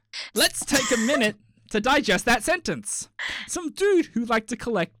Let's take a minute to digest that sentence. Some dude who liked to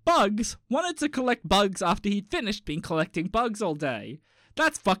collect bugs wanted to collect bugs after he'd finished being collecting bugs all day.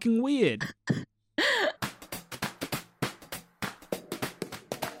 That's fucking weird.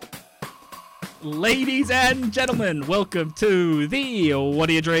 Ladies and gentlemen, welcome to the What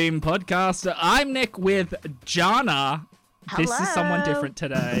Do You Dream podcast. I'm Nick with Jana. Hello. This is someone different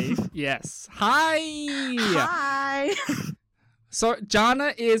today. Yes. Hi. Hi. So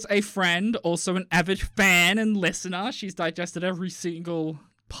Jana is a friend, also an avid fan and listener. She's digested every single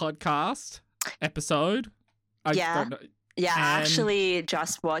podcast episode. Yeah. Yeah, I And- actually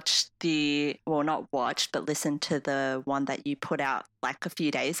just watched not watched, but listened to the one that you put out like a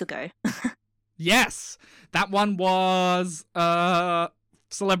few days ago. Yes, that one was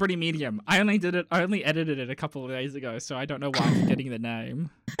Celebrity Medium. I only edited it a couple of days ago, so I don't know why I'm forgetting the name.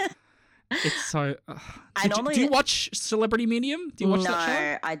 It's so. Do you watch Celebrity Medium? Do you watch that show?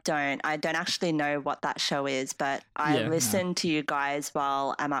 No, I don't. I don't actually know what that show is, but I listen to you guys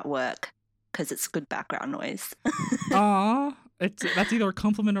while I'm at work because it's good background noise. Aw, that's either a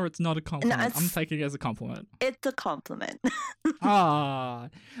compliment or it's not a compliment. No, I'm taking it as a compliment. It's a compliment. Ah,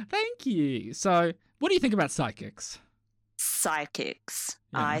 thank you. So, what do you think about psychics? Psychics.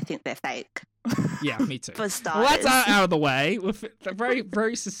 Yeah. I think they're fake. Yeah, me too. For starters. Well, that's out of the way. We're very,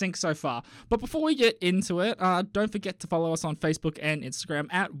 very succinct so far. But before we get into it, don't forget to follow us on Facebook and Instagram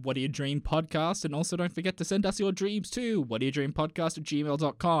at What Do You Dream Podcast. And also don't forget to send us your dreams to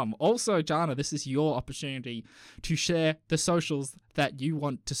whatdoyoudreampodcast@gmail.com. Also, Jana, this is your opportunity to share the socials that you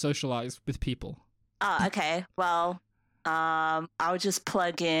want to socialize with people. Oh, okay. Well, I'll just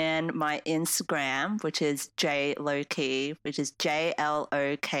plug in my Instagram, which is JLowkey, which is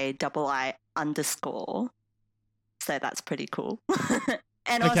JLOKII_. So that's pretty cool.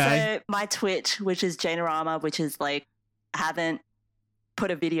 And Okay. also my Twitch, which is Janorama, which is like, I haven't put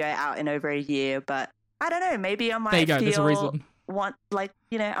a video out in over a year, but I don't know, maybe I might There you go. There's a reason.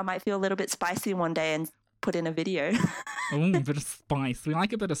 I might feel a little bit spicy one day and put in a video. Ooh, a bit of spice. We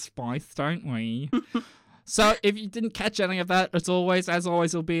like a bit of spice, don't we? So if you didn't catch any of that, as always,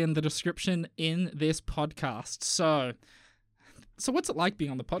 it'll be in the description in this podcast. So what's it like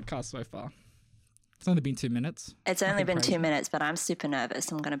being on the podcast so far? It's only been 2 minutes. It's only Nothing been crazy. 2 minutes, but I'm super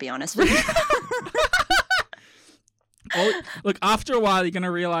nervous. I'm going to be honest with you. Oh, look, after a while, you're going to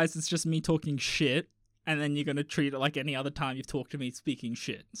realize it's just me talking shit, and then you're going to treat it like any other time you've talked to me speaking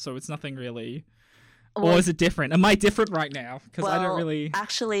shit. So it's nothing really... Or is it different? Am I different right now? Because I don't really...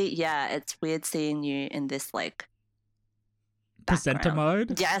 Actually, yeah, it's weird seeing you in this, like... Presenter background.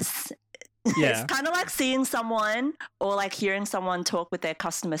 mode? Yes. Yeah. It's kind of like seeing someone or like hearing someone talk with their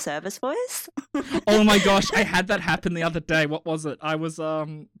customer service voice. Oh my gosh, I had that happen the other day. What was it? I was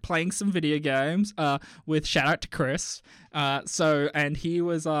playing some video games with shout out to Chris. And he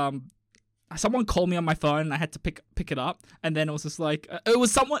was someone called me on my phone and I had to pick it up, and then it was just like it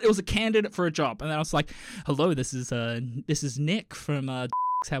was a candidate for a job, and then I was like, "Hello, this is Nick from how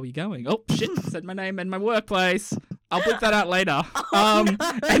are you going?" Oh shit, said my name and my workplace. I'll bleep that out later.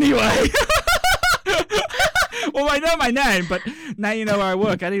 Anyway. Well, I know my name, but now you know where I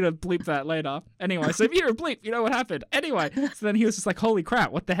work. I need to bleep that later. Anyway, so if you hear a bleep, you know what happened. Anyway, so then he was just like, "Holy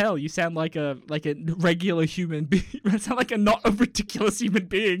crap, what the hell? You sound like a regular human being. You sound like a not a ridiculous human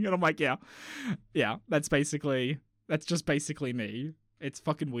being." And I'm like, yeah, that's just basically me. It's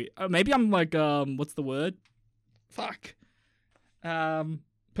fucking weird. Maybe I'm like, what's the word? Fuck.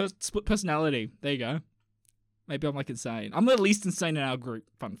 Split personality. There you go. Maybe I'm like insane. I'm the least insane in our group.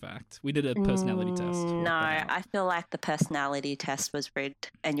 Fun fact. We did a personality test. No, I feel like the personality test was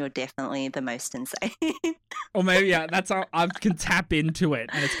rigged and you're definitely the most insane. Or maybe, yeah, that's how I can tap into it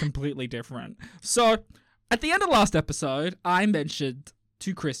and it's completely different. So, at the end of last episode, I mentioned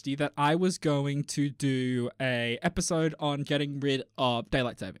to Christy that I was going to do a episode on getting rid of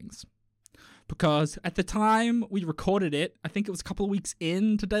daylight savings. Because at the time we recorded it, I think it was a couple of weeks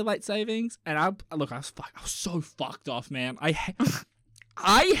into daylight savings, and I was so fucked off, man. I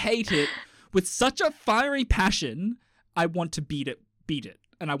hate it with such a fiery passion. I want to beat it,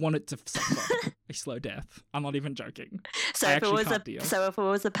 and I want it to suffer a slow death. I'm not even joking. So if it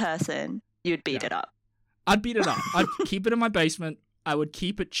was a person, you'd beat it up. I'd beat it up. I'd keep it in my basement. I would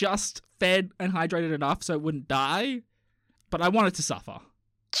keep it just fed and hydrated enough so it wouldn't die, but I want it to suffer.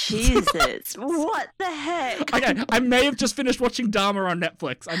 Jesus, what the heck? Okay, I may have just finished watching Dharma on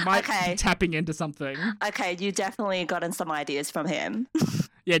Netflix. I might be Okay. tapping into something. Okay, you definitely gotten some ideas from him.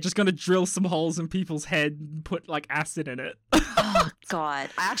 Yeah, just gonna drill some holes in people's head and put like acid in it. Oh God,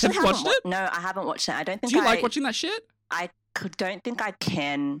 I actually Have you haven't watched it? No, I haven't watched it. I don't think. Do you like watching that shit? Don't think I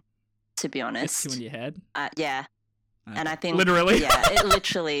can, to be It's honest. too in your head. Yeah, and I think Literally. yeah, it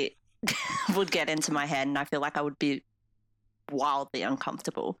literally. would get into my head, and I feel like I would be wildly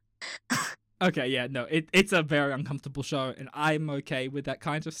uncomfortable. Okay, yeah, no, it's a very uncomfortable show, and I'm okay with that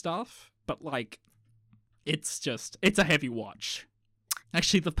kind of stuff, but, like, it's a heavy watch.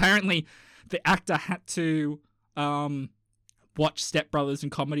 Actually, apparently, the actor had to, watch Step Brothers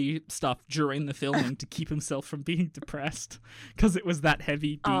and comedy stuff during the filming to keep himself from being depressed, because it was that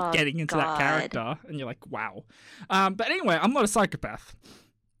heavy getting into that character, and you're like, wow. But anyway, I'm not a psychopath.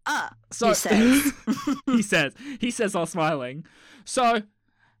 So, he says. he says while smiling. So,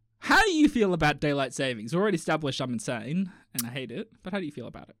 how do you feel about daylight savings? We already established I'm insane and I hate it, but how do you feel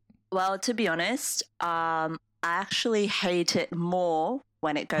about it? Well, to be honest, I actually hate it more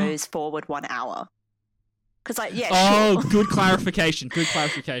when it goes forward 1 hour. Because, like, yeah, sure. Good clarification. Good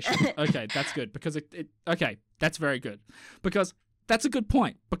clarification. Okay, that's good. Because okay, that's very good. Because that's a good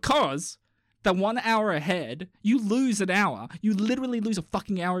point. Because the 1 hour ahead, you lose an hour. You literally lose a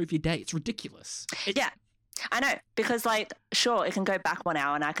fucking hour of your day. It's ridiculous. Yeah, I know. Because, like, sure, it can go back 1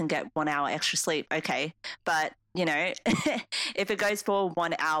 hour and I can get 1 hour extra sleep. Okay. But, you know, if it goes for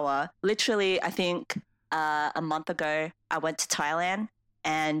 1 hour, literally, I think a month ago, I went to Thailand.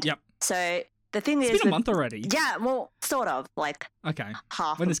 And so the thing is, it's been a month already. Yeah, well, sort of, like, okay,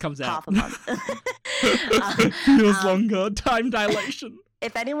 half when this comes out, half a month. Feels longer. Time dilation.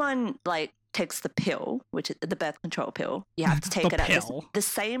 If anyone, like, takes the pill, which is the birth control pill, you have to take it at the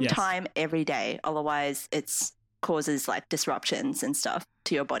same time every day. Otherwise, it causes, like, disruptions and stuff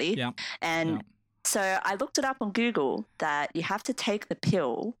to your body. Yeah. And so I looked it up on Google that you have to take the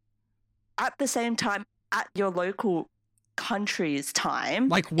pill at the same time at your local country's time,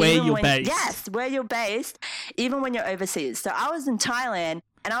 like where you're based. Yes, where you're based, even when you're overseas. So I was in Thailand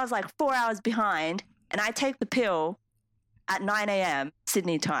and I was like 4 hours behind, and I take the pill at 9 a.m.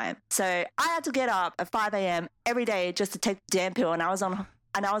 Sydney time. So I had to get up at 5 a.m. every day just to take the damn pill, and I was on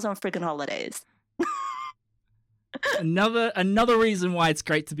freaking holidays. Another reason why it's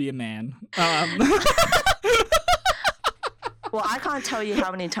great to be a man. Well, I can't tell you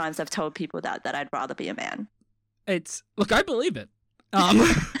how many times I've told people that I'd rather be a man. Look, I believe it.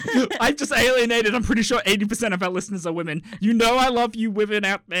 I've just alienated, I'm pretty sure 80% of our listeners are women. You know I love you women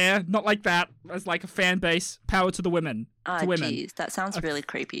out there. Not like that. As like a fan base. Power to the women. Oh, jeez. That sounds really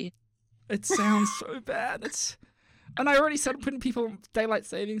creepy. It sounds so bad. And I already said putting people daylight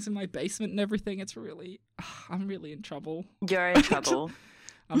savings in my basement and everything. It's really... I'm really in trouble. You're in trouble.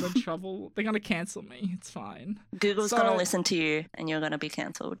 I'm in trouble. They're going to cancel me. It's fine. Google's going to listen to you and you're going to be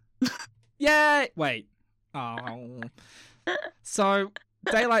cancelled. Yeah. Wait. Oh. So,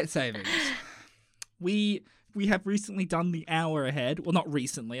 daylight savings. We have recently done the hour ahead. Well, not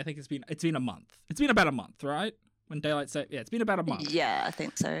recently. I think it's been a month. It's been about a month, right? When daylight it's been about a month. Yeah, I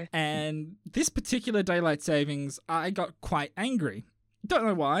think so. And this particular daylight savings, I got quite angry. Don't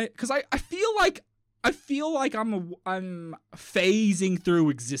know why, because I feel like I'm phasing through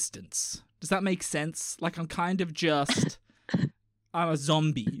existence. Does that make sense? Like I'm kind of just I'm a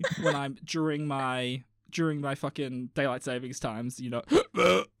zombie when I'm during my fucking daylight savings times, you know.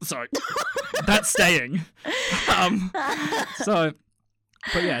 Sorry. That's staying. So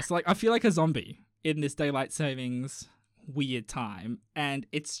but yeah, so like I feel like a zombie in this daylight savings weird time, and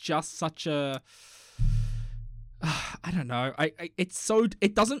it's just such a I don't know.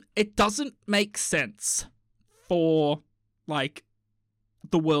 It doesn't make sense for like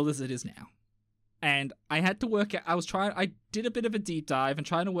the world as it is now. And I had to work out. I did a bit of a deep dive and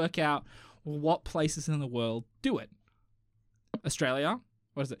trying to work out what places in the world do it. Australia,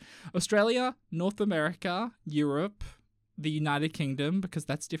 what is it? Australia, North America, Europe, the United Kingdom, because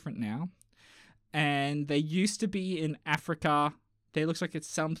that's different now. And they used to be in Africa. There looks like it's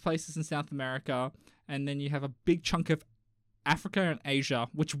some places in South America. And then you have a big chunk of Africa and Asia,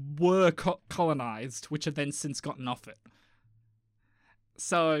 which were colonized, which have then since gotten off it.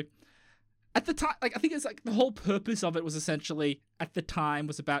 So, at the time, like I think it's like the whole purpose of it was essentially, at the time,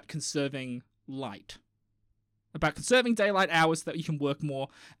 was about conserving light. About conserving daylight hours so that you can work more,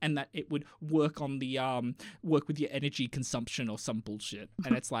 and that it would work on the work with your energy consumption or some bullshit.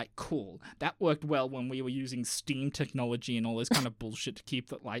 And it's like, cool, that worked well when we were using steam technology and all this kind of bullshit to keep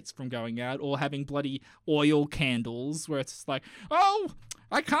the lights from going out, or having bloody oil candles where it's like, oh,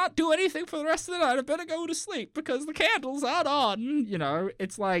 I can't do anything for the rest of the night, I better go to sleep because the candles aren't on. You know,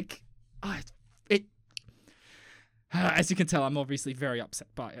 it's like, as you can tell, I'm obviously very upset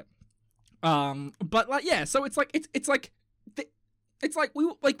by it. But like, yeah, so it's like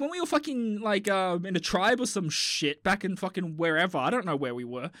when we were fucking like in a tribe or some shit back in fucking wherever, I don't know where we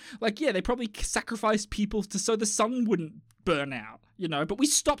were. Like, yeah, they probably sacrificed people so the sun wouldn't burnout, you know, but we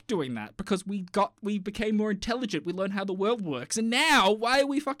stopped doing that because we became more intelligent. We learned how the world works. And now, why are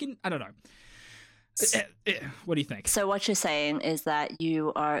we fucking, I don't know. What do you think? So what you're saying is that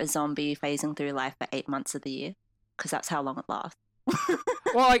you are a zombie phasing through life for 8 months of the year? Because that's how long it lasts.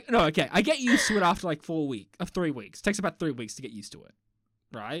 Well, like, no, okay. I get used to it after like 3 weeks. It takes about 3 weeks to get used to it,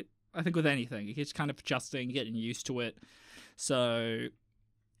 right? I think with anything, it's kind of adjusting, getting used to it. So,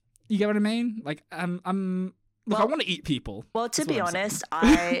 you get what I mean? Like, look, I want to eat people. Well, to be honest,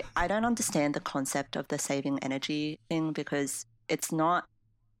 I don't understand the concept of the saving energy thing because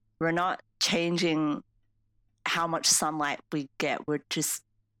we're not changing how much sunlight we get. We're just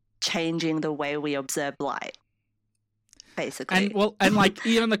changing the way we observe light, basically. And like,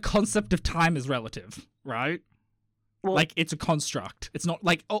 even the concept of time is relative, right? Well, like, it's a construct. It's not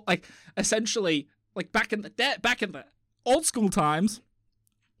like, essentially, like back in the old school times,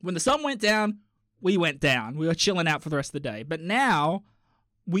 when the sun went down, we went down. We were chilling out for the rest of the day. But now,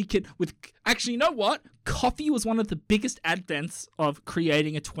 actually, you know what? Coffee was one of the biggest advents of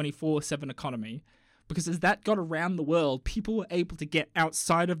creating a 24/7 economy. Because as that got around the world, people were able to get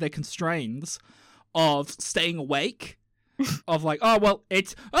outside of their constraints of staying awake. Of like, oh no,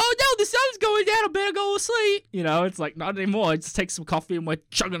 the sun's going down, I better go to sleep. You know, it's like, not anymore. Just take some coffee and we're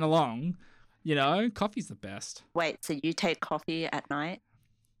chugging along. You know, coffee's the best. Wait, so you take coffee at night?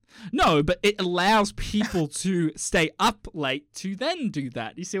 No, but it allows people to stay up late to then do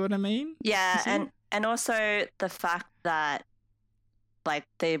that. You see what I mean? Yeah, and also the fact that like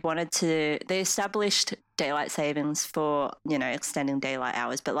they established daylight savings for, you know, extending daylight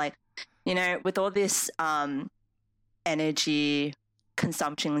hours, but like, you know, with all this energy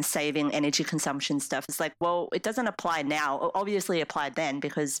consumption and saving energy consumption stuff, it's like, well, it doesn't apply now. It obviously applied then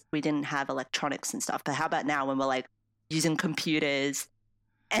because we didn't have electronics and stuff, but how about now when we're like using computers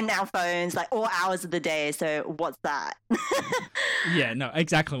and our phones like all hours of the day? So what's that? Yeah, no,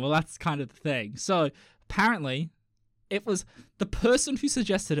 exactly. Well, that's kind of the thing. So apparently it was the person who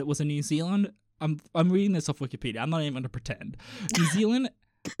suggested it was a New Zealand, I'm reading this off Wikipedia, I'm not even going to pretend. New Zealand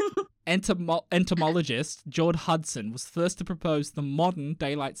entomologist George Hudson was first to propose the modern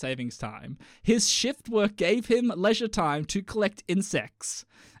daylight savings time. His shift work gave him leisure time to collect insects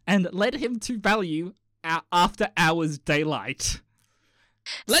and led him to value after hours daylight.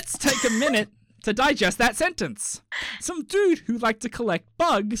 Let's take a minute to digest that sentence. Some dude who liked to collect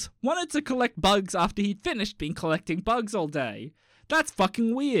bugs wanted to collect bugs after he'd finished being collecting bugs all day. That's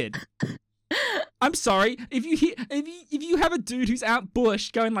fucking weird. I'm sorry, if you have a dude who's out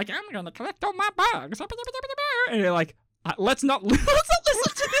bush going like, I'm gonna collect all my bugs, and you're like, let's not listen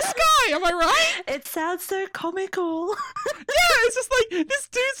to this guy, am I right? It sounds so comical. Yeah, it's just like, this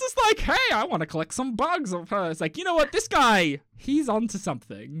dude's just like, hey, I want to collect some bugs. It's like, you know what, this guy, he's onto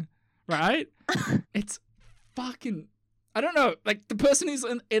something, right? It's fucking, I don't know, like, the person who's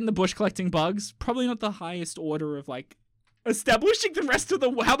in the bush collecting bugs, probably not the highest order of, like, establishing the rest of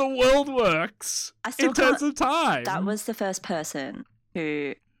how the world works in terms of time. That was the first person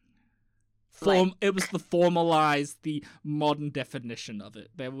who... It was the formalized, the modern definition of it.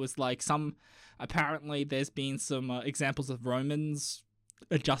 There was like apparently there's been some examples of Romans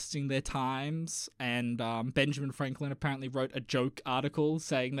adjusting their times, and Benjamin Franklin apparently wrote a joke article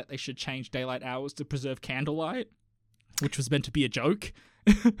saying that they should change daylight hours to preserve candlelight, which was meant to be a joke.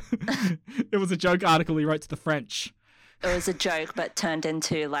 It was a joke article he wrote to the French. It was a joke, but turned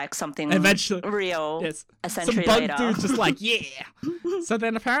into like something eventually real. Yes, a century some bug later. dude's just like, yeah. So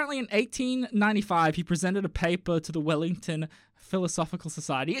then, apparently, in 1895, he presented a paper to the Wellington Philosophical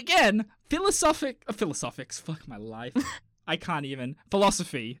Society. Again, philosophics. Fuck my life. I can't even.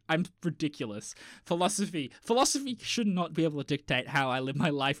 Philosophy. I'm ridiculous. Philosophy should not be able to dictate how I live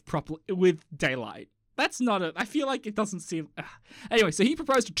my life properly with daylight. That's not I feel like it doesn't seem. Anyway, so he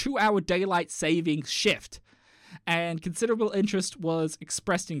proposed a 2-hour daylight savings shift. And considerable interest was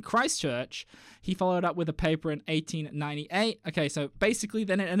expressed in Christchurch. He followed up with a paper in 1898. Okay, so basically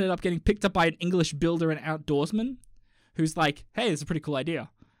then it ended up getting picked up by an English builder and outdoorsman who's like, hey, this is a pretty cool idea.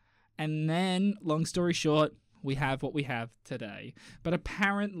 And then, long story short, we have what we have today. But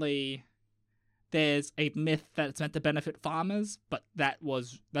apparently there's a myth that it's meant to benefit farmers, but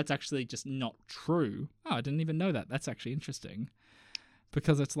that's actually just not true. Oh, I didn't even know that. That's actually interesting.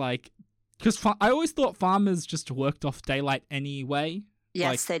 Because it's like... Because I always thought farmers just worked off daylight anyway.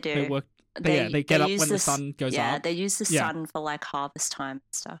 Yes, like, they do. They get up when the sun goes up. Yeah, they use the sun for like harvest time and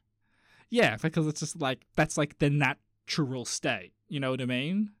stuff. Yeah, because it's just like, that's like the natural state. You know what I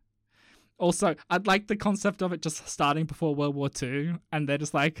mean? Also, I'd like the concept of it just starting before World War II, and they're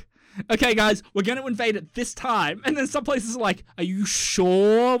just like, okay, guys, we're going to invade at this time. And then some places are like, are you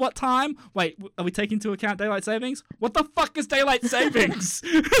sure what time? Wait, are we taking into account daylight savings? What the fuck is daylight savings?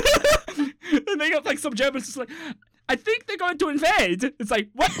 And they got like some Germans just like, I think they're going to invade. It's like,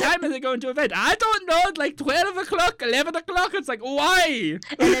 what time are they going to invade? I don't know, like 12 o'clock, 11 o'clock. It's like, why?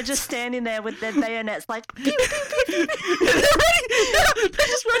 And they're just standing there with their bayonets like, They're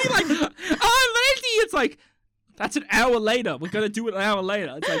just ready like, oh, lady. It's like, that's an hour later. We're going to do it an hour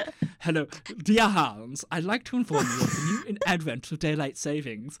later. It's like, hello, dear Hans, I'd like to inform you of the new advent of daylight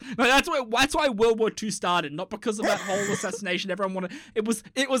savings. No, that's why World War II started, not because of that whole assassination. Everyone wanted, it was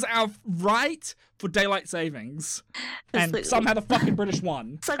our right for daylight savings. And like, somehow the fucking British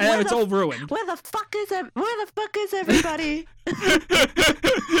won. It's like, and it's all ruined. Where the fuck is everybody? Yeah,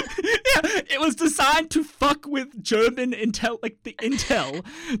 it was designed to fuck with German intel, like the intel.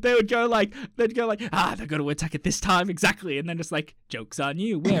 They'd go like, they're going to attack at this time exactly, and then just like, joke's on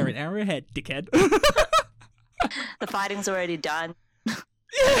you, we're an hour ahead, dickhead. The fighting's already done.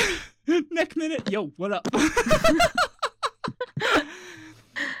 Yeah, next minute, yo, what up?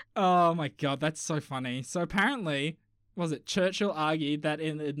 Oh my god, that's so funny. So apparently, Churchill argued that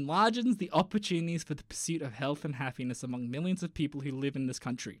it enlarges the opportunities for the pursuit of health and happiness among millions of people who live in this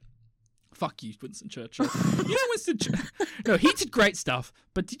country. Fuck you, Winston Churchill. You know Winston No, he did great stuff,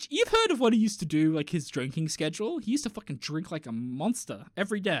 but you've heard of what he used to do, like his drinking schedule? He used to fucking drink like a monster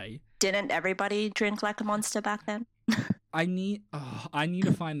every day. Didn't everybody drink like a monster back then? I need to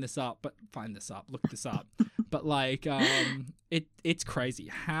look this up. But like, it's crazy.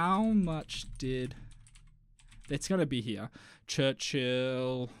 How much did... It's gonna be here.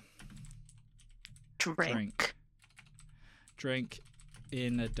 Churchill... Drink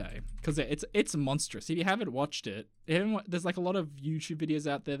in a day. Because it's monstrous. If you haven't watched it, there's like a lot of YouTube videos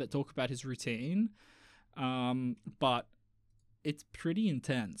out there that talk about his routine. But it's pretty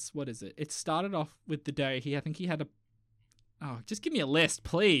intense. What is it? It started off with the day I think he had a... Oh, just give me a list,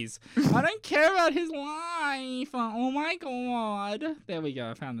 please. I don't care about his life. Oh my god. There we go.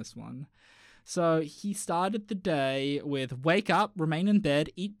 I found this one. So he started the day with wake up, remain in bed,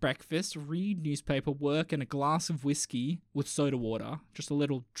 eat breakfast, read newspaper, work, and a glass of whiskey with soda water. Just a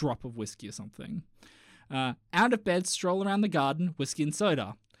little drop of whiskey or something. Out of bed, stroll around the garden, whiskey and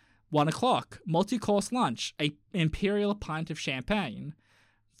soda. 1 o'clock, multi-course lunch, a imperial pint of champagne.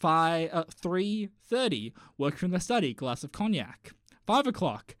 3:30, work from the study, glass of cognac. 5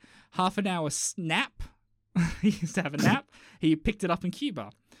 o'clock, half an hour snap. He used to have a nap. He picked it up in Cuba.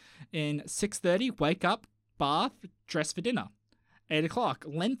 In 6:30, wake up, bath, dress for dinner. 8 o'clock,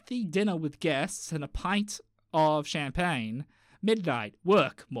 lengthy dinner with guests and a pint of champagne. Midnight,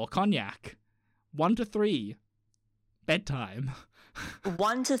 work, more cognac. 1 to 3, bedtime.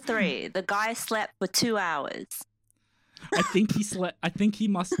 1 to 3. The guy slept for 2 hours. I think he slept. It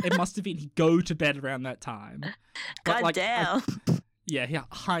must have been he'd go to bed around that time. But God damn. Yeah,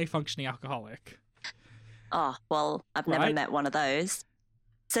 high functioning alcoholic. Oh, well, I've never met one of those.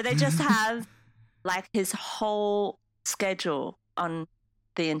 So they just have like his whole schedule on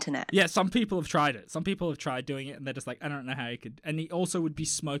the internet. Yeah, some people have tried it. Some people have tried doing it and they're just like, I don't know how you could. And he also would be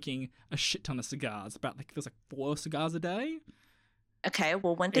smoking a shit ton of cigars. There's like 4 cigars a day. Okay,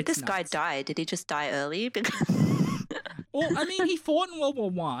 well, when did this guy die? Did he just die early? Well, I mean, he fought in World War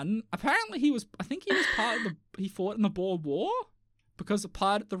One. Apparently, he fought in the Boer War because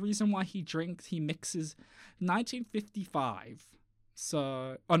the reason why he mixes 1955.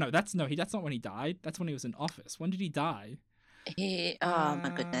 So, that's not when he died. That's when he was in office. When did he die? Oh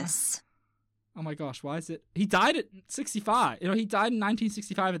my goodness. Oh my gosh, why is it? He died at 65. He died in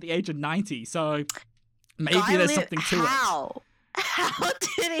 1965 at the age of 90. So maybe there's something to it. How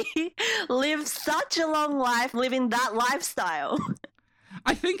did he live such a long life living that lifestyle?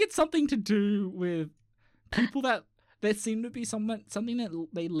 I think it's something to do with people that there seem to be something that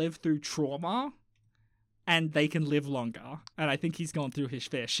they live through trauma and they can live longer. And I think he's gone through his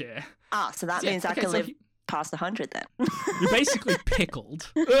fair share. Ah, so that means I can live past 100 then. You're basically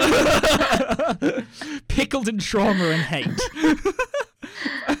pickled. Pickled in trauma and hate.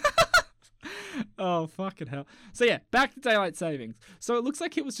 Oh, fucking hell. So yeah, back to daylight savings. So it looks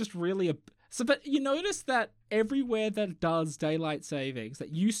like it was just really but you notice that everywhere that does daylight savings that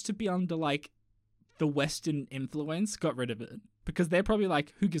used to be under like the Western influence got rid of it because they're probably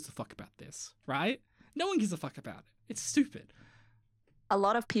like, who gives a fuck about this, right? No one gives a fuck about it. It's stupid. A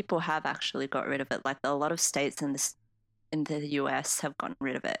lot of people have actually got rid of it. Like a lot of states in the US have gotten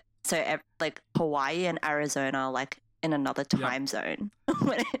rid of it. So like Hawaii and Arizona are like in another time zone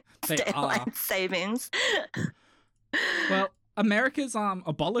when it's daylight savings. Well, America's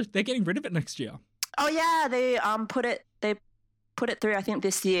abolished. They're getting rid of it next year. Oh yeah, they put it through. I think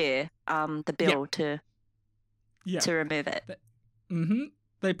this year. The bill to remove it.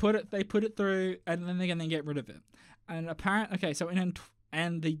 They put it through, and then they're gonna get rid of it. And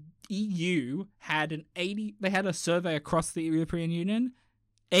and the EU had they had a survey across the European Union.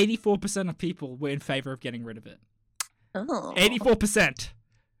 84% of people were in favor of getting rid of it. Oh. 84%.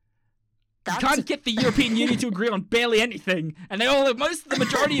 You can't get the European Union to agree on barely anything, and most of the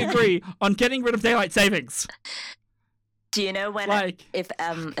majority agree on getting rid of daylight savings. Do you know if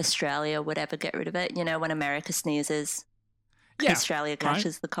Australia would ever get rid of it? You know, when America sneezes, Australia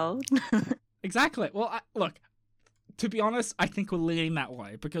catches the cold. Exactly. Well, look, to be honest, I think we're leaning that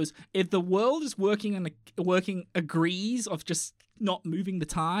way, because if the world is working agrees of just not moving the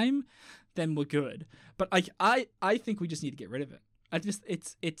time, then we're good. But I think we just need to get rid of it.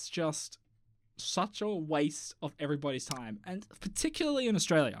 It's just such a waste of everybody's time, and particularly in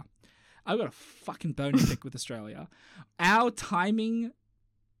Australia. I've got a fucking bone to pick with Australia. Our timing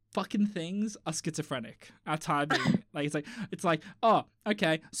fucking things are schizophrenic. Our timing, it's like, oh,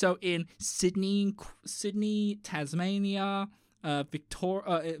 okay, so in Sydney, Tasmania,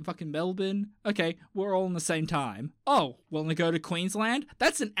 Victoria, fucking Melbourne, okay, we're all in the same time. Oh, when they go to Queensland,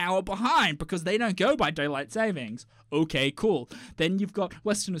 that's an hour behind because they don't go by daylight savings. Okay, cool. Then you've got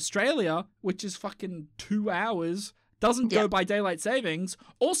Western Australia, which is fucking 2 hours, doesn't go by daylight savings,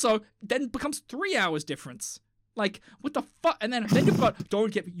 also then becomes 3 hours difference. Like, what the fuck? And then you've got,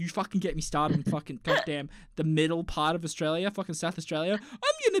 you fucking get me started in fucking goddamn the middle part of Australia, fucking South Australia.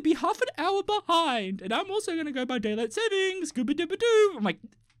 I'm gonna be half an hour behind, and I'm also gonna go by daylight savings. Scooby-dooby-doo. I'm like,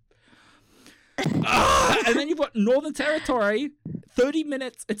 and then you've got Northern Territory, 30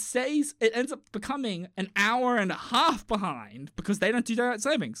 minutes. It ends up becoming an hour and a half behind because they don't do daylight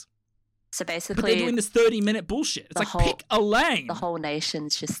savings. So basically, but they're doing this 30-minute bullshit. It's like, pick a lane. The whole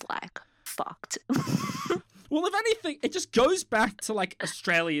nation's just like fucked. Well, if anything, it just goes back to like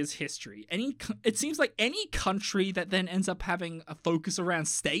Australia's history. It seems like any country that then ends up having a focus around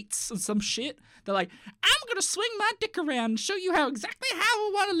states and some shit, they're like, I'm gonna swing my dick around and show you exactly how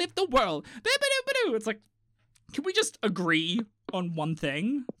I want to live the world. It's like, can we just agree on one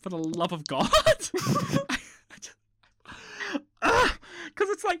thing for the love of God? Because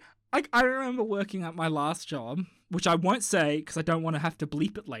it's like, I remember working at my last job, which I won't say because I don't want to have to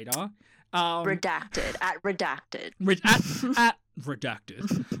bleep it later. Redacted. At redacted.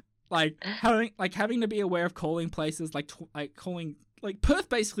 having to be aware of calling places calling Perth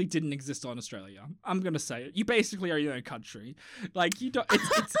basically didn't exist on Australia. I'm gonna say it. You basically are your own country. Like, you don't.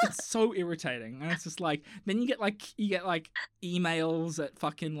 It's so irritating, and it's just like, then you get emails at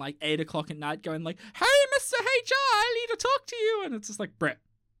fucking 8:00 at night going like, "Hey, Mr. HR, I need to talk to you," and it's just like, Brett,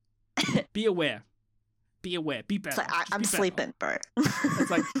 be aware. Be aware. Be better. It's like, I'm sleeping, bro.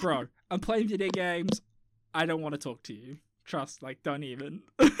 It's like, bro, I'm playing video games. I don't want to talk to you. Trust, don't even.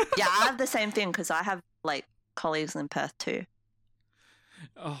 Yeah, I have the same thing because I have colleagues in Perth too.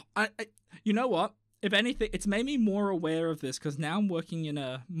 Oh, you know what? If anything, it's made me more aware of this because now I'm working in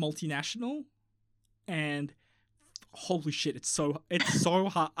a multinational, and holy shit, it's so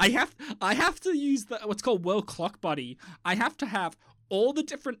hard. I have to use what's called World Clock Buddy. I have to have all the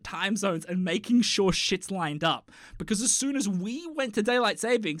different time zones and making sure shit's lined up. Because as soon as we went to daylight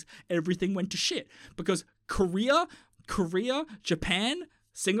savings, everything went to shit. Because Korea, Japan,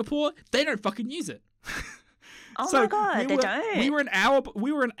 Singapore, they don't fucking use it. Oh my god, they don't. We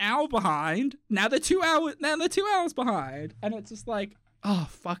were an hour behind. Now they're 2 hours behind. And it's just like, oh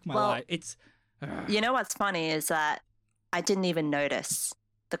fuck my life. It's You know what's funny is that I didn't even notice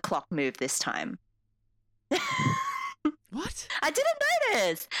the clock move this time. What? I didn't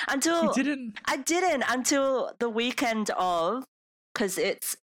notice until you didn't. I didn't until the weekend of, because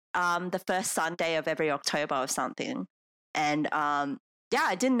it's the first Sunday of every October or something, and I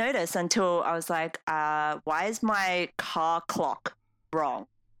didn't notice until I was like, why is my car clock wrong?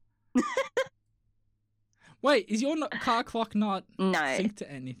 Wait, is your car clock not synced to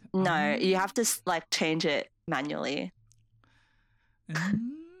anything? No, you have to change it manually.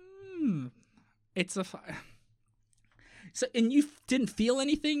 It's a. So, and you didn't feel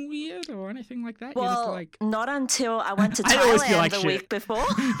anything weird or anything like that? Well, You're just not until I went to Thailand the week before.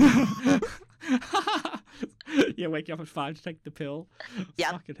 Yeah, waking up at 5 to take the pill.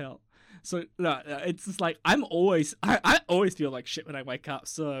 Yeah. Fucking hell. So, no, it's just like, I always feel like shit when I wake up,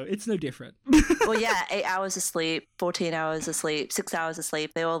 so it's no different. Well, yeah, 8 hours of sleep, 14 hours of sleep, 6 hours of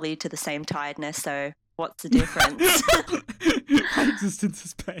sleep, they all lead to the same tiredness, so what's the difference? My existence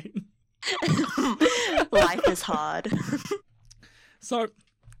is pain. Life is hard. So,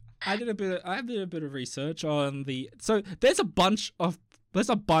 I did a bit of research on so there's a bunch of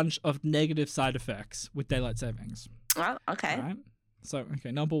negative side effects with daylight savings. Oh, okay. Right? So,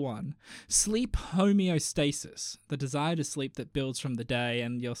 number 1, sleep homeostasis, the desire to sleep that builds from the day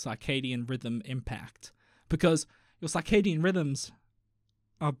and your circadian rhythm impact. Because your circadian rhythms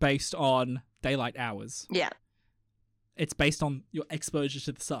are based on daylight hours. Yeah. It's based on your exposure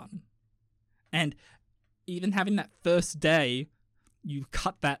to the sun. And even having that first day, you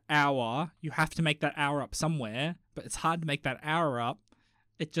cut that hour, you have to make that hour up somewhere, but it's hard to make that hour up.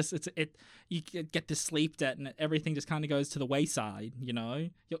 You get this sleep debt and everything just kind of goes to the wayside, you know?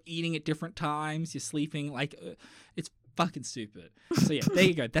 You're eating at different times, you're sleeping, it's fucking stupid. So yeah, there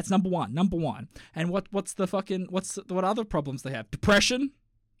you go. That's number one. And what other problems they have? Depression,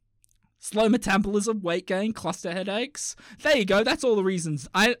 slow metabolism, weight gain, cluster headaches. There you go. That's all the reasons.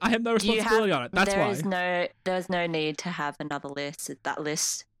 I have no responsibility on it. That's why. There's no need to have another list. That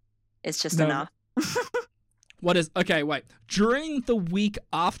list is just enough. Wait. During the week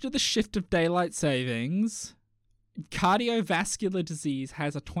after the shift of daylight savings, cardiovascular disease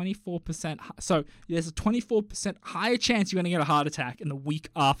has a 24%. So there's a 24% higher chance you're going to get a heart attack in the week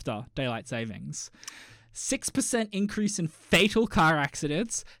after daylight savings. 6% increase in fatal car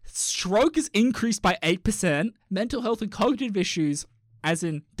accidents. Stroke is increased by 8%. Mental health and cognitive issues, as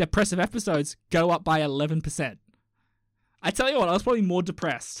in depressive episodes, go up by 11%. I tell you what, I was probably more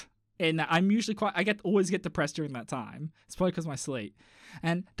depressed. And I'm usually always get depressed during that time. It's probably because of my sleep.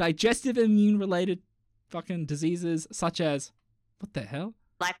 And digestive immune related fucking diseases such as, what the hell?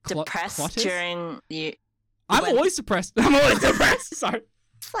 Like depressed clotters? during you. I'm always depressed. Sorry.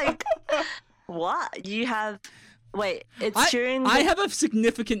 It's like, what? You have, during. I have a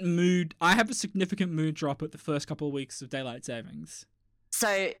significant mood drop at the first couple of weeks of daylight savings.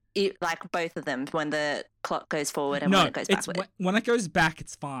 So, both of them, when the clock goes forward and when it goes backward? When it goes back,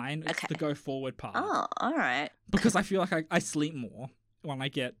 it's fine. It's the go forward part. Oh, all right. Because I feel like I sleep more when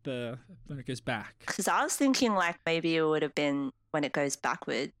it goes back. Because I was thinking maybe it would have been when it goes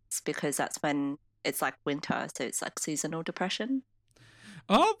backwards, because that's when it's winter, so it's seasonal depression.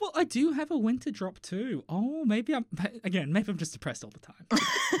 Oh, well, I do have a winter drop too. Oh, maybe I'm just depressed all the time.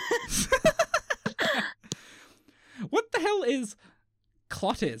 What the hell is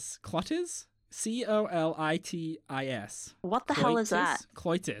clotters? Clotters? Colitis. What the hell is that?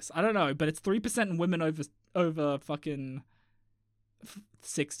 Coitus. I don't know, but it's 3% in women over fucking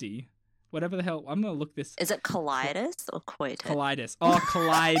 60. Whatever the hell. I'm going to look this. Is it colitis or coitus? Colitis. Oh,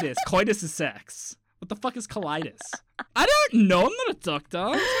 colitis. Coitus is sex. What the fuck is colitis? I don't know. I'm not a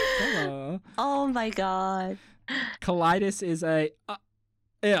doctor. Oh my god. Colitis is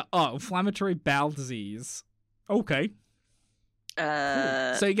inflammatory bowel disease. Okay.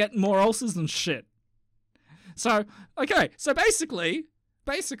 Cool. So you get more ulcers and shit. So basically,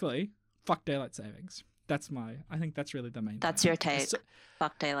 fuck daylight savings. I think that's really the main That's thing. your take.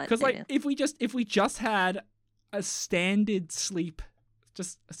 Fuck daylight savings. Because if we just had a standard sleep,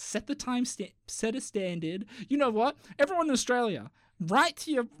 just set the time, set a standard. You know what? Everyone in Australia, write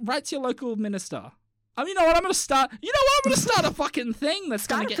to your local minister. You know what? I'm going to start a fucking thing that's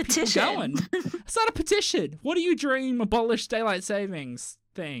going to get people going. Start a petition. What do you dream? Abolish daylight savings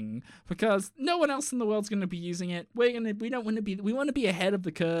thing. Because no one else in the world's going to be using it. We want to be ahead of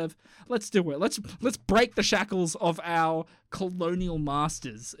the curve. Let's do it. Let's break the shackles of our colonial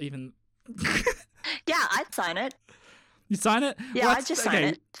masters even. Yeah, I'd sign it. You sign it? Yeah, I'd just sign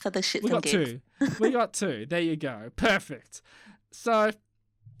it for the shits and gigs. We got two. There you go. Perfect. So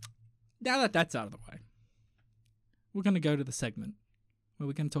now that that's out of the way, we're going to go to the segment where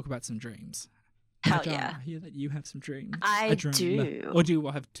we're going to talk about some dreams. Hell yeah. I hear that you have some dreams. I do. Or do you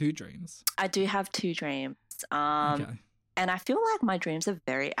have two dreams? I do have two dreams. Okay. And I feel like my dreams are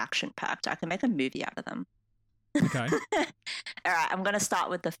very action-packed. I can make a movie out of them. Okay. All right, I'm going to start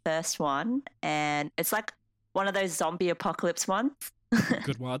with the first one. And it's one of those zombie apocalypse ones.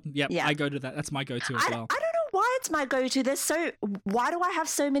 Good one. Yep, yeah. I go to that. That's my go-to as well. I don't know why it's my go-to. Why do I have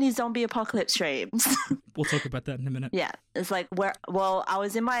so many zombie apocalypse dreams? We'll talk about that in a minute. Yeah. It's I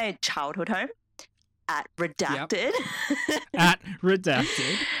was in my childhood home at Redacted. Yep. At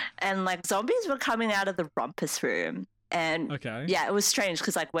Redacted. And zombies were coming out of the rumpus room. And yeah, it was strange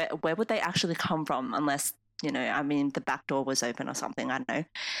because where would they actually come from unless, the back door was open or something. I don't know.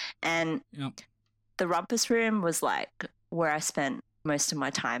 And the rumpus room was where I spent most of my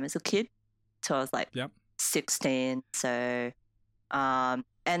time as a kid. So I was 16. So, and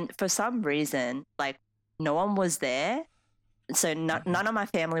for some reason, no one was there. So none of my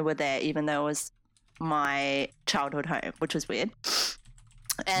family were there, even though it was my childhood home, which was weird.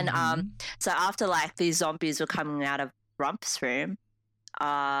 And so after these zombies were coming out of Rump's room,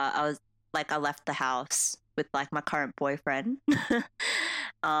 I left the house with like my current boyfriend. What's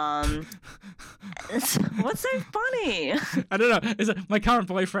so funny? I don't know. Is it my current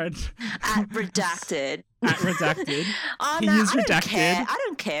boyfriend? At redacted. At redacted. Oh He no, is I don't redacted. care. I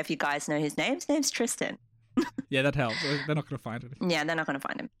don't care if you guys know his name. His name's Tristan. Yeah, that helps. They're not going to find it. Yeah, they're not going to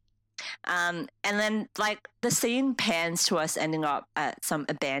find him. And then like the scene pans to us ending up at some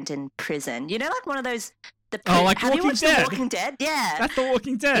abandoned prison. You know, like one of those. Like have you Walking watched Dead? The Walking Dead? Yeah. That's The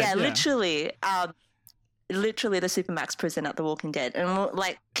Walking Dead. Yeah, literally. Literally the Supermax prison at The Walking Dead, and we're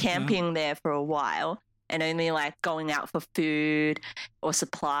like camping there for a while, and only like going out for food or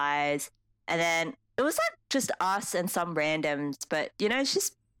supplies, and then it was like just us and some randoms, but you know, it's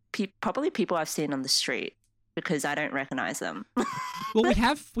just probably people I've seen on the street because I don't recognize them. Well, we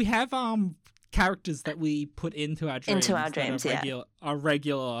have characters that we put into our dreams. Into our dreams, that are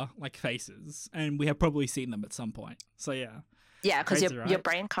regular like faces, and we have probably seen them at some point. So yeah. Yeah, because Crazy, your right?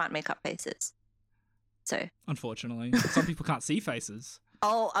 brain can't make up faces. So Unfortunately, some people can't see faces.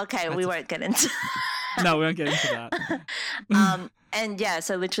 oh, okay, we won't get into. No, we won't get into that. And yeah,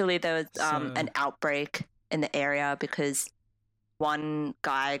 so literally there was So- an outbreak in the area because one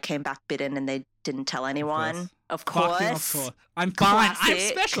guy came back bitten and they didn't tell anyone. Of course. Fucking of course. I'm fine. I'm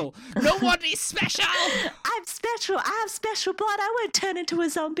Classic. special. Nobody's special. I'm special. I have special blood. I won't turn into a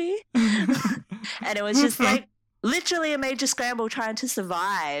zombie. And it was just like literally a major scramble trying to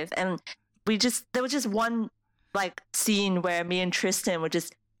survive. And there was just one like scene where me and Tristan were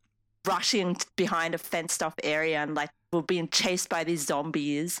just rushing behind a fenced off area and like we're being chased by these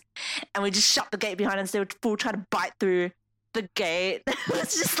zombies. And we just shut the gate behind us. They were full trying to bite through the gate. It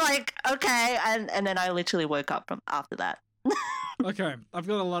was just like, okay. And then I literally woke up from after that. Okay, I've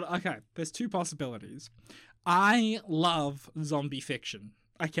got a lot. Okay, there's two possibilities. I love zombie fiction.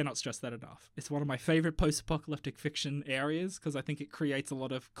 I cannot stress that enough. It's one of my favorite post-apocalyptic fiction areas because I think it creates a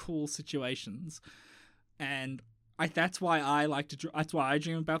lot of cool situations, and that's why I like to. That's why I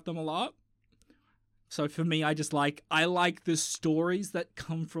dream about them a lot. So for me, I like the stories that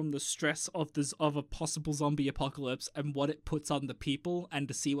come from the stress of a possible zombie apocalypse and what it puts on the people, and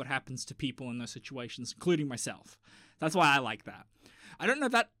to see what happens to people in those situations, including myself. That's why I like that. I don't know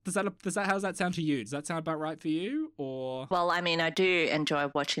does that how does that sound to you? Does that sound about right for you, or? Well, I mean, I do enjoy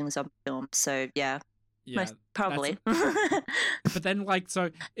watching zombie films, so yeah, probably. But then, like,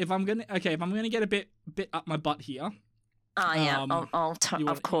 so if I'm gonna get a bit up my butt here. Oh yeah,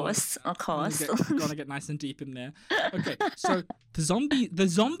 Of course. Gonna get nice and deep in there. Okay, so the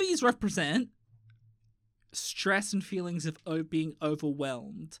zombies represent stress and feelings of being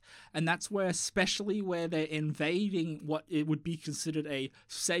overwhelmed, and that's where, especially where they're invading what it would be considered a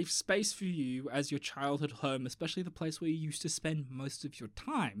safe space for you as your childhood home, especially the place where you used to spend most of your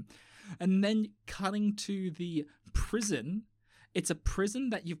time, and then cutting to the prison. It's a prison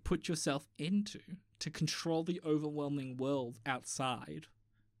that you've put yourself into to control the overwhelming world outside.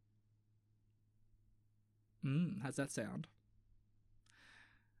 How's that sound?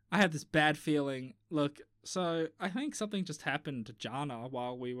 I had this bad feeling. Look, so I think something just happened to Jana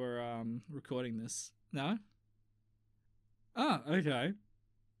while we were recording this. No? Oh, okay.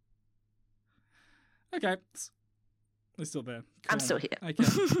 Okay. We're still there. I'm still here. Okay.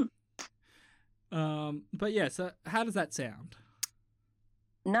 But yeah, so how does that sound?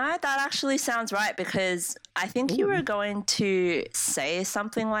 No, that actually sounds right because I think you were going to say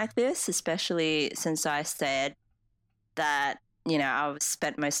something like this, especially since I said that, you know, I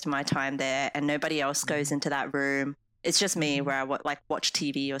spent most of my time there and nobody else goes into that room. It's just me where I watch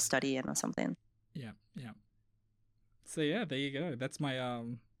TV or study or something. Yeah, yeah. So yeah, there you go. That's my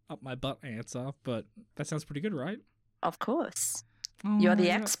up my butt answer, but that sounds pretty good, right? Of course. You're the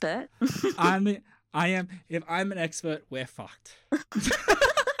yeah. expert. I am. If I'm an expert, we're fucked.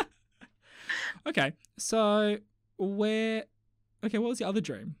 Okay, so what was your other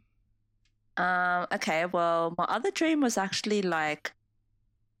dream? Okay, well, my other dream was actually like,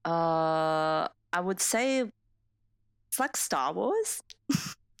 I would say it's like Star Wars.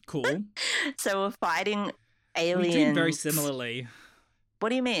 Cool. So we're fighting aliens. We dream very similarly. What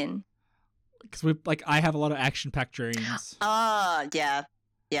do you mean? Because I have a lot of action-packed dreams. Oh, yeah.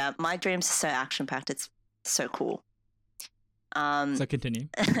 Yeah, my dreams are so action-packed. It's so cool. So continue.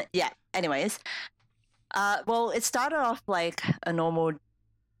 Yeah, anyways. Well, it started off like a normal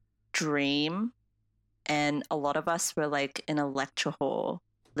dream, and a lot of us were like in a lecture hall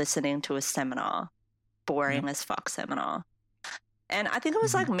listening to a seminar, boring as fuck seminar. And I think it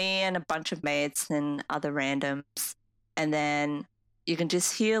was like me and a bunch of mates and other randoms. And then you can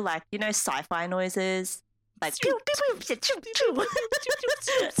just hear like, you know, sci-fi noises. Like pew, pew, pew, pew, pew.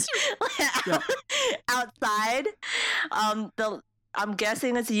 Outside. I'm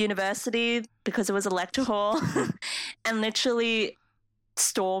guessing it's a university because it was a lecture hall. And literally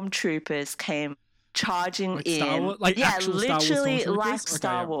stormtroopers came charging Like in. Star Wars? Like yeah, actual Star Wars literally stormtroopers? like Okay,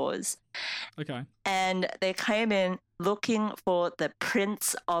 Star yeah. Wars. Okay. And they came in looking for the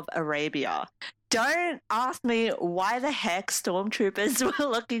Prince of Arabia. Don't ask me why the heck stormtroopers were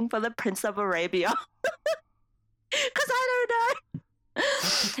looking for the Prince of Arabia. Because I don't know. What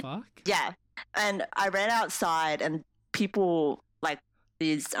the fuck? Yeah. And I ran outside and people, like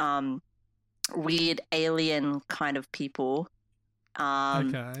these weird alien kind of people.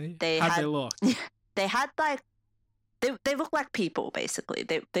 Okay. They How'd had- they look? They had like, they look like people basically.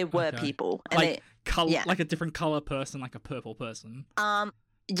 They were Okay. people. And Like color, yeah. like a different color person, like a purple person.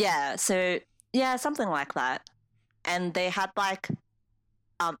 yeah, so yeah, something like that. And they had like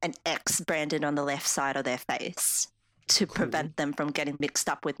an X branded on the left side of their face to prevent them from getting mixed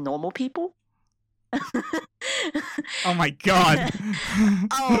up with normal people. Oh my god.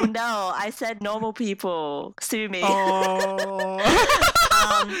 Oh no, I said normal people. Sue me. Oh.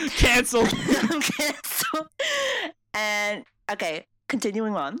 Cancelled. Cancel. And okay,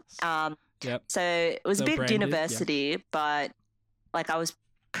 continuing on. Yep. So it was So a big branded, yeah. university, but like I was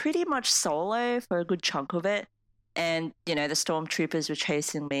pretty much solo for a good chunk of it. And, you know, the stormtroopers were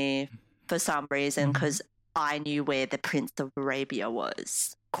chasing me for some reason Mhm. because I knew where the Prince of Arabia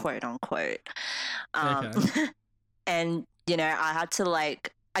was, quote unquote. And, you know, I had to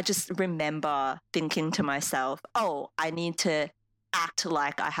like, I just remember thinking to myself, oh, I need to act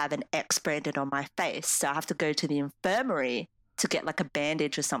like I have an X branded on my face. So I have to go to the infirmary to get like a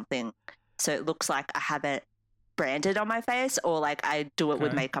bandage or something. So it looks like I have it branded on my face, or like I do it with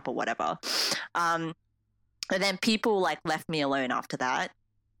Okay. makeup or whatever. And then people like left me alone after that.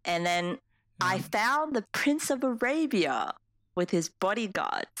 And then I Yeah. found the Prince of Arabia with his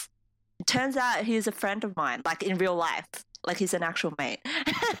bodyguards. It turns out he's a friend of mine, like in real life. Like he's an actual mate.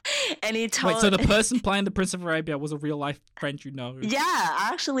 And he told... Wait, so the person playing the Prince of Arabia was a real life friend you know? Yeah,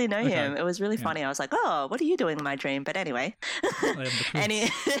 I actually know Okay. him. It was really Yeah. funny. I was like, oh, what are you doing in my dream? But anyway. I am the And he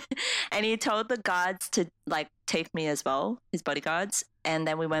prince. and he told the guards to like take me as well, his bodyguards. And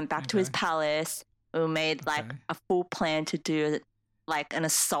then we went back to his Okay. palace. We made like Okay. a full plan to do like an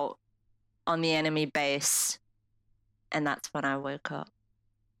assault on the enemy base. And that's when I woke up.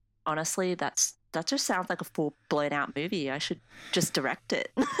 Honestly, that just sounds like a full blown out movie. I should just direct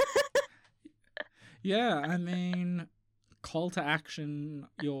it. Yeah, I mean, call to action,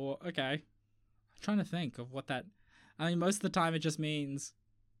 you're... Okay. I'm trying to think of what that... I mean, most of the time it just means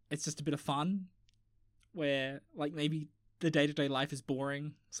it's just a bit of fun, where, like, maybe the day-to-day life is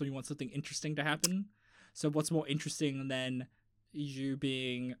boring, so you want something interesting to happen. So what's more interesting than you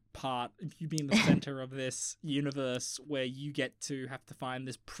being the center of this universe where you get to have to find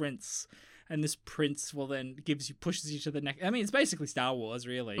this prince, and this prince will then pushes you to the next... I mean, it's basically Star Wars,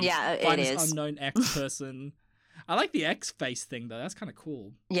 really. Yeah, Find it this is. unknown X person. I like the X face thing, though. That's kind of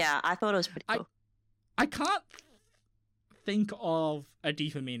cool. Yeah, I thought it was pretty cool. I can't think of a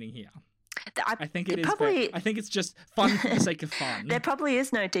deeper meaning here. I think it it is. probably- I think it's just fun for the sake of fun. There probably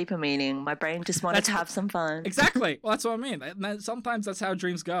is no deeper meaning. My brain just wanted That's- to have some fun. Exactly. Well, that's what I mean. Sometimes that's how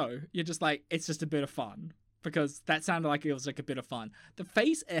dreams go. You're just like, it's just a bit of fun. Because that sounded like it was like a bit of fun. The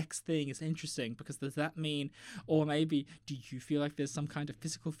face X thing is interesting because does that mean, or maybe do you feel like there's some kind of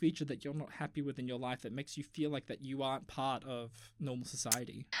physical feature that you're not happy with in your life that makes you feel like that you aren't part of normal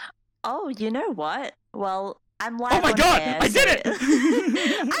society? Oh, you know what? Well, I'm live Oh my on God, air. I did so-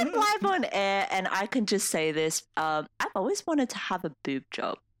 it! I'm live on air, and I can just say this. I've always wanted to have a boob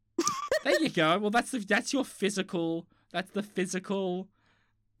job. There you go. Well, that's your physical. That's the physical.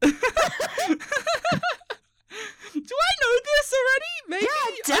 Do I know this already? Maybe.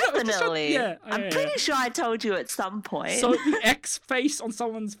 Yeah, I don't- I'm just trying- definitely. yeah, I'm pretty sure I told you at some point. So the X face on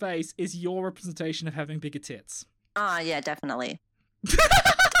someone's face is your representation of having bigger tits. Yeah, definitely.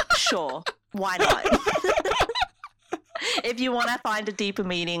 Sure. Why not? If you want to find a deeper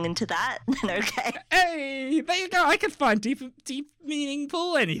meaning into that, then okay. Hey, there you go. I can find deep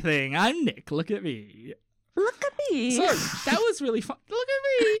meaningful anything. I'm Nick. Look at me. Look at me. So that was really fun. Look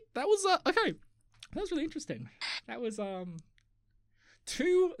at me. That was okay. That was really interesting. That was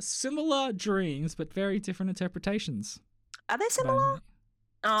two similar dreams but very different interpretations. Are they similar?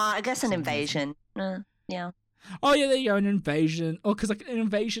 I guess an Some invasion. Yeah. Oh yeah, there you go. An invasion. Oh, because like an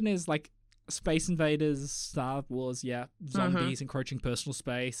invasion is like Space Invaders, Star Wars. Yeah, zombies encroaching personal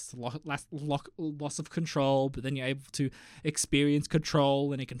space, loss of control. But then you're able to experience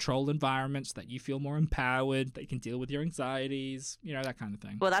control in a controlled environment so that you feel more empowered. That you can deal with your anxieties. You know, that kind of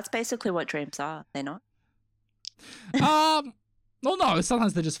thing. Well, that's basically what dreams are. They're not. Well, no.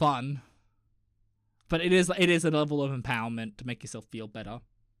 Sometimes they're just fun. But it is a level of empowerment to make yourself feel better,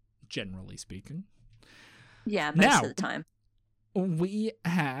 generally speaking. Yeah, most Now, of the time. we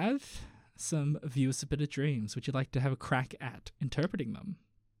have some viewer submitted dreams. Would you like to have a crack at interpreting them?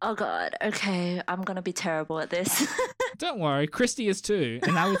 Oh God. Okay, I'm gonna be terrible at this. Don't worry, Christy is too,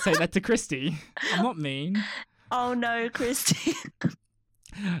 and I would say that to Christy. I'm not mean. Oh no, Christy.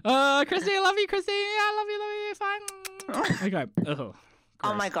 Christy, I love you, Christy. I love you, fine. Okay. Oh,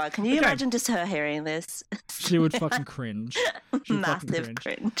 Oh my God, can you imagine just her hearing this? she would fucking cringe. She would fucking Massive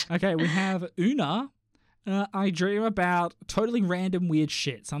cringe. Okay, we have Una. I dream about totally random weird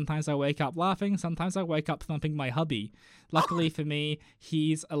shit. Sometimes I wake up laughing, sometimes I wake up thumping my hubby. Luckily for me,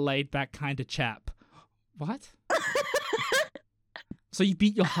 he's a laid-back kind of chap. What? So you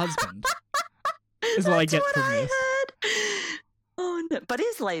beat your husband? Is what I get from this. Oh no, but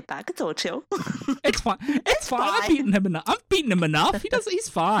he's laid back. It's all chill. It's fine. It's fine. I've beaten him enough. He's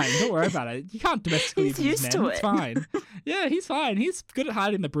fine. Don't worry about it. You can't domestically He's abuse used men. to It's it. fine. Yeah, he's fine. He's good at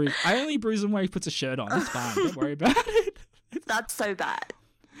hiding the bruise. I only bruise him where he puts a shirt on. It's fine. Don't worry about it. That's so bad.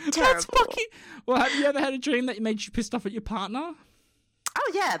 That's Terrible. fucking. Well, have you ever had a dream that made you pissed off at your partner?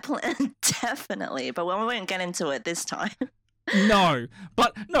 Oh yeah, definitely. But we won't get into it this time. No,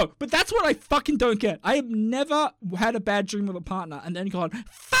 but that's what I fucking don't get. I have never had a bad dream with a partner and then gone,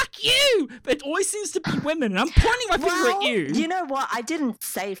 fuck you! But it always seems to be women, and I'm pointing my finger at you. You know what? I didn't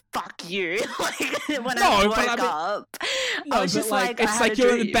say fuck you like when No, I but woke I mean- up. No, I was but just like, it's I had like a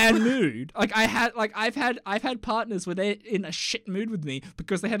you're in a dream. bad mood. Like I've had partners where they're in a shit mood with me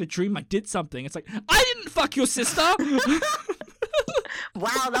because they had a dream I did something. It's like, I didn't fuck your sister.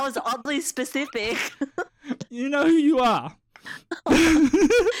 Wow, that was oddly specific. You know who you are.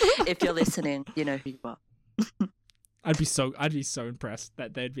 If you're listening, you know who you are. I'd be so impressed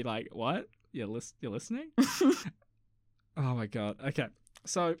that they'd be like, "What? You're listening?" Oh my god. Okay.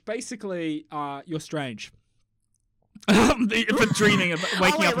 So basically, you're strange. For dreaming of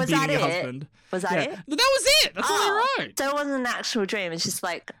waking up and was beating that your it? husband. Was that it? No, that was it. That's all I wrote. So it wasn't an actual dream. It's just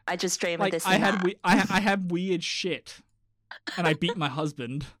like I just dreamed of Like this. I and had that. I had weird shit, and I beat my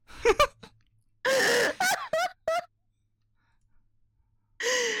husband.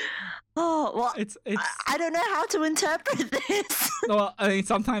 Oh well, It's I don't know how to interpret this. well, I mean,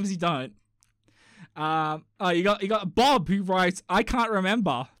 sometimes you don't. Oh, you got Bob who writes, I can't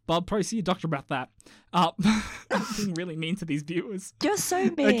remember. Bob, probably see a doctor about that. I'm being really mean to these viewers. You're so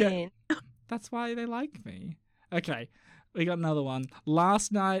mean. Okay. That's why they like me. Okay, we got another one.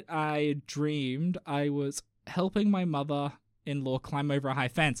 Last night I dreamed I was helping my mother-in-law climb over a high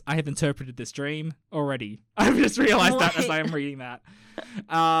fence. I have interpreted this dream already. I've just realized that as I am reading that.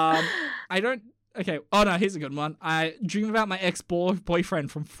 I don't... Okay, oh no, here's a good one. I dream about my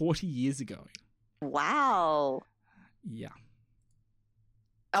ex-boyfriend from 40 years ago. Wow. Yeah.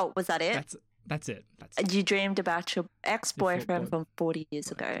 Oh, was that it? That's it. That's it. You dreamed about your ex-boyfriend boy- from 40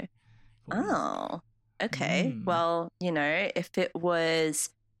 years ago. 40 years. Oh, okay. Mm. Well, you know, if it was,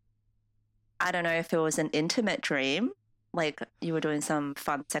 I don't know if it was an intimate dream, like you were doing some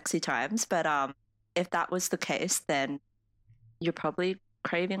fun, sexy times, but if that was the case, then you're probably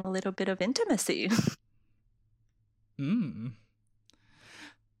craving a little bit of intimacy.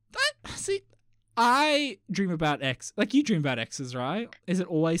 See, I dream about like you dream about exes, right? Is it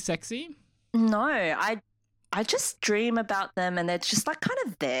always sexy? No, I just dream about them and they're just like kind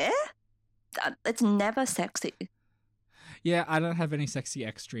of there. It's never sexy. Yeah, I don't have any sexy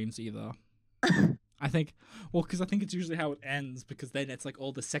ex dreams either. I think, well, because I think it's usually how it ends, because then it's like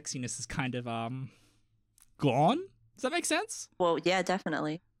all the sexiness is kind of gone. Does that make sense? Well, yeah,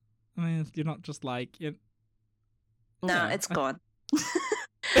 definitely. I mean, you're not just like No, Yeah, it's I- gone.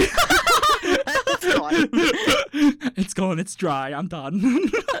 it's gone. It's gone. It's dry. I'm done.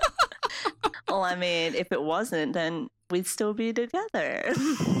 Well, I mean, if it wasn't, then we'd still be together.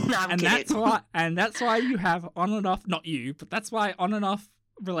 No, I'm and kidding. that's why you have on and off. Not you, but that's why on and off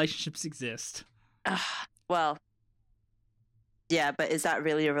relationships exist. Well, yeah, but is that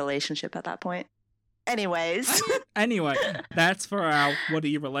really a relationship at that point? Anyways, Anyway, that's for our What Are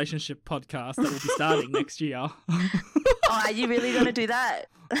Your Relationship podcast that will be starting next year. oh, are you really gonna do that?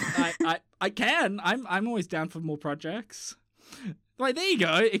 I can. I'm always down for more projects. Like, there you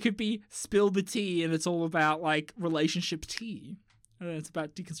go. It could be Spill the Tea, and it's all about like relationship tea. And it's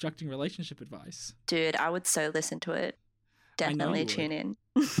about deconstructing relationship advice. Dude, I would so listen to it. I know Definitely you tune in.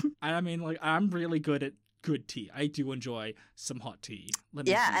 And I mean, like, I'm really good at good tea. I do enjoy some hot tea. Let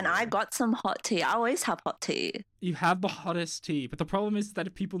me Yeah, be and I real. got some hot tea. I always have hot tea. You have the hottest tea, but the problem is that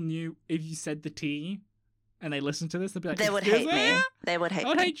if people knew if you said the tea, and they listened to this, they'd be like, They would "Excuse hate me. They would hate I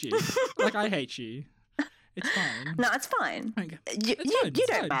would me. hate you. Like, I hate you. It's fine. No, it's fine. Okay. You, It's you, fine, you it's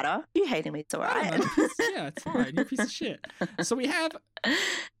don't fine. matter. You hating me, it's all I right. don't know. Yeah, it's fine. You're a piece of shit. So we have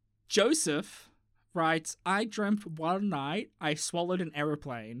Joseph writes, I dreamt one night I swallowed an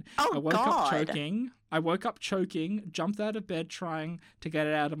aeroplane. Oh, I woke God. up choking. I woke up choking, jumped out of bed trying to get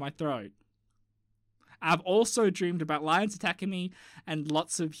it out of my throat. I've also dreamed about lions attacking me and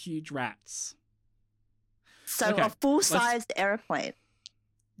lots of huge rats. So Okay, a full-sized airplane.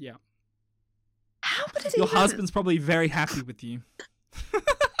 Yeah. How would it Your even... husband's probably very happy with you.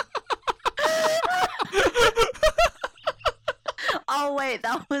 Oh, wait,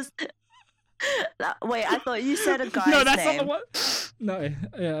 that was... Wait, I thought you said a guy's No, that's name. not the one. No,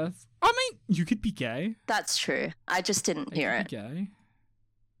 yeah. I mean, you could be gay. That's true. I just didn't hear it. Could be gay.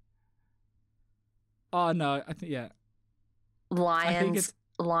 Oh no, I think yeah. Lions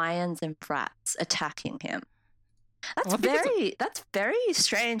and rats attacking him. That's Well, I think that's very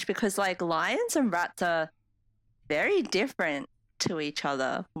strange because like lions and rats are very different to each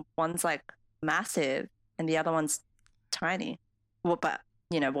other. One's like massive and the other one's tiny. Well, but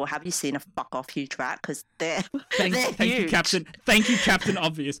well, have you seen a fuck off huge rat? Because they're Thank you, huge. Captain. Thank you, Captain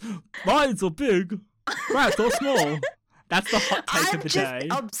Obvious. Lions are big, rats are small. That's the hot take I'm of the just day.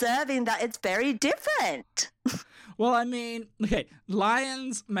 observing that it's very different. Well, I mean, okay,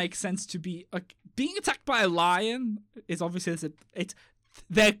 lions make sense to be being attacked by a lion is obviously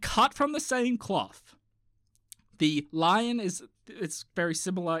they're cut from the same cloth. The lion it's very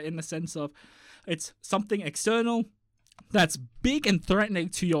similar in the sense of it's something external that's big and threatening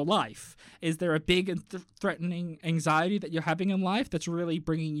to your life. Is there a big and threatening anxiety that you're having in life that's really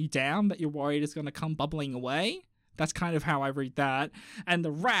bringing you down that you're worried is going to come bubbling away? That's kind of how I read that. And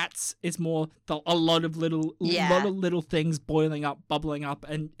the rats is more a lot of little things boiling up, bubbling up,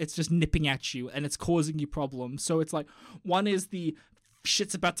 and it's just nipping at you and it's causing you problems. So it's like one is the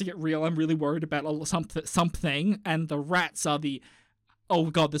shit's about to get real. I'm really worried about something, and the rats are the oh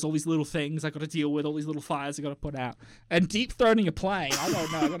god, there's all these little things I got to deal with, all these little fires I got to put out. And deep throating a plane, I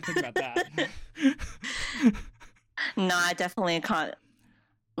don't know. I got to think about that. No, I definitely can't.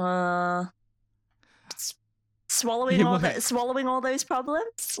 Swallowing Yeah, swallowing all those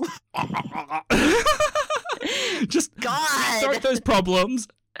problems. Just God. start those problems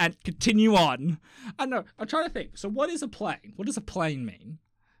and continue on. I know. I'm trying to think. So, what is a plane? What does a plane mean?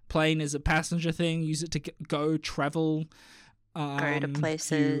 Plane is a passenger thing. Use it to go travel. Go to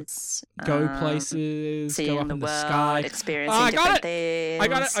places. Go places. Seeing go up the in the world. sky. Experiencing different things. I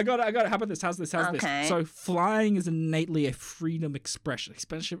got it. How about this? How's this? Okay. So flying is innately a freedom expression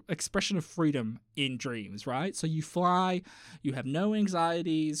of freedom in dreams, right? So you fly, you have no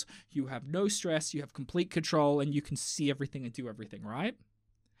anxieties, you have no stress, you have complete control, and you can see everything and do everything, right?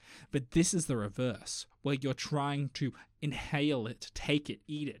 But this is the reverse, where you're trying to inhale it, take it,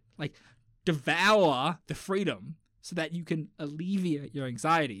 eat it, like devour the freedom so that you can alleviate your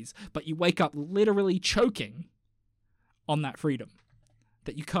anxieties, but you wake up literally choking on that freedom,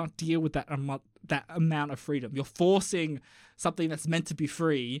 that you can't deal with that amount of freedom. You're forcing something that's meant to be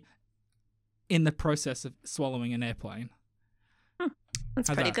free in the process of swallowing an airplane. That's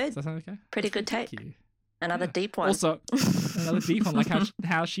How's pretty that? good. Does that sound okay? Pretty good take. Thank you. Another Yeah. deep one. Also, another deep one, like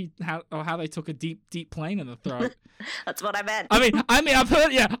how they took a deep plane in the throat. That's what I meant. I mean,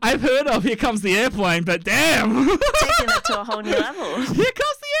 I've heard of Here Comes the Airplane, but damn, Taking it to a whole new level. Here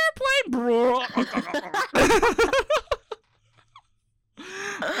comes the airplane, bro.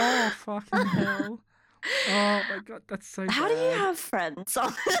 Oh fucking hell! Oh my god, that's so. How do you bad. have friends,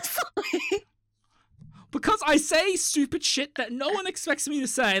 honestly? Because I say stupid shit that no one expects me to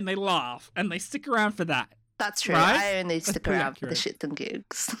say, and they laugh, and they stick around for that. That's true. Right? I only stick pretty around for the accurate. shits and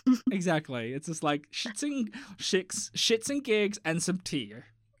gigs. Exactly. It's just like shits and gigs, and some tea.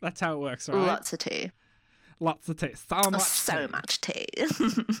 That's how it works, right? Lots of tea. Lots of tea. So much. So tea. much tea.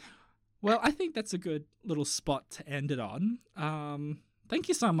 Well, I think that's a good little spot to end it on. Thank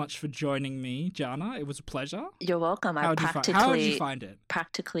you so much for joining me, Jana. It was a pleasure. You're welcome. I How did you find it?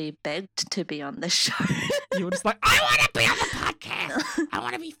 practically begged to be on this show. You were just like, I want to be on the podcast. I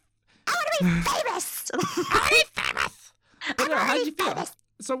want to be famous. famous. But no, how did you feel?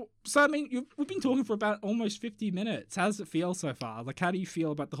 So I mean, we've been talking for about almost 50 minutes. How does it feel so far? Like, how do you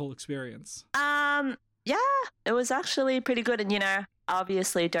feel about the whole experience? Yeah, it was actually pretty good. And,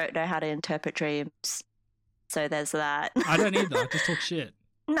 obviously don't know how to interpret dreams. So there's that. I don't either. I just talk shit.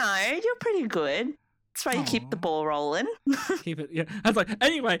 No, you're pretty good. That's why you keep the Aw. ball rolling. Keep it. Yeah. I was like,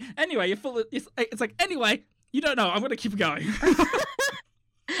 anyway, you're full of. It's like, anyway, you don't know. I'm gonna keep going.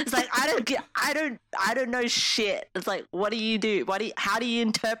 It's like I don't know shit. It's like, what do you do? How do you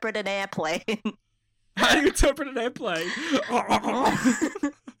interpret an airplane? How do you interpret an airplane?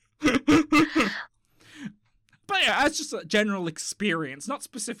 But yeah, as just a general experience, not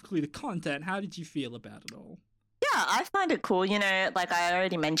specifically the content, how did you feel about it all? Yeah, I find it cool. You know, like I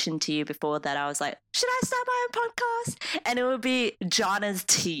already mentioned to you before that I was like, should I start my own podcast? And it would be Jana's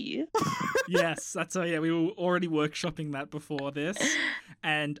Tea. Yes, that's yeah. We were already workshopping that before this,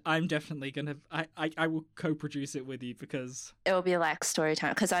 and I'm definitely gonna. I will co-produce it with you because It will be like story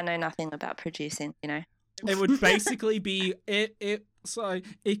time because I know nothing about producing, you know. it would basically be it. So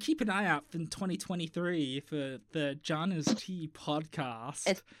keep an eye out in 2023 for the Jana's Tea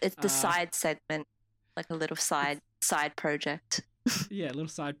podcast. It's the side segment, like a little side project. Yeah, a little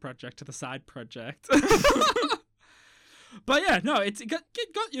side project to the side project. But yeah, no, it got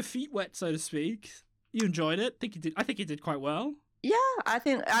your feet wet, so to speak. You enjoyed it. I think you did quite well. Yeah, I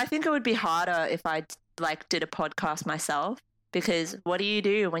think it would be harder if I like did a podcast myself because what do you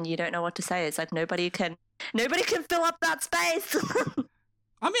do when you don't know what to say? It's like nobody can fill up that space.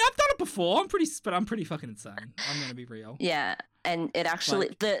 I mean, I've done it before. I'm pretty fucking insane. I'm gonna be real. Yeah, and it actually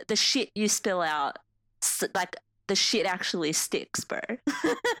the shit you spill out, like the shit actually sticks, bro.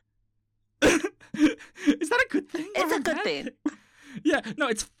 Is that a good thing? It's a good thing. Yeah, no,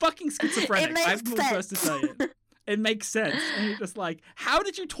 it's fucking schizophrenic. It makes I'm the first to say it. It makes sense. And you're just like, how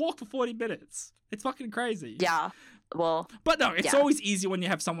did you talk for 40 minutes? It's fucking crazy. Yeah. Well, but no, it's always easier when you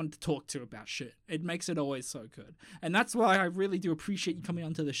have someone to talk to about shit. It makes it always so good. And that's why I really do appreciate you coming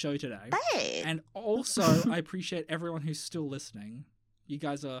onto the show today. Hey. And also, I appreciate everyone who's still listening. You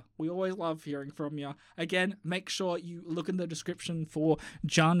guys we always love hearing from you. Again, make sure you look in the description for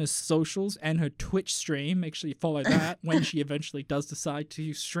Jana's socials and her Twitch stream. Make sure you follow that when she eventually does decide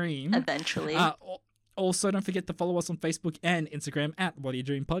to stream. Eventually. Also, don't forget to follow us on Facebook and Instagram at What Are You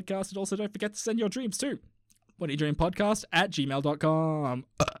Dream Podcast. And also, don't forget to send your dreams to whatayouDreamPodcast@gmail.com.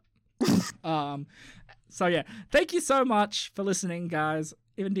 So yeah, thank you so much for listening, guys.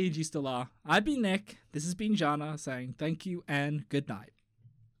 If indeed you still are. I've been Nick. This has been Jana saying thank you and good night.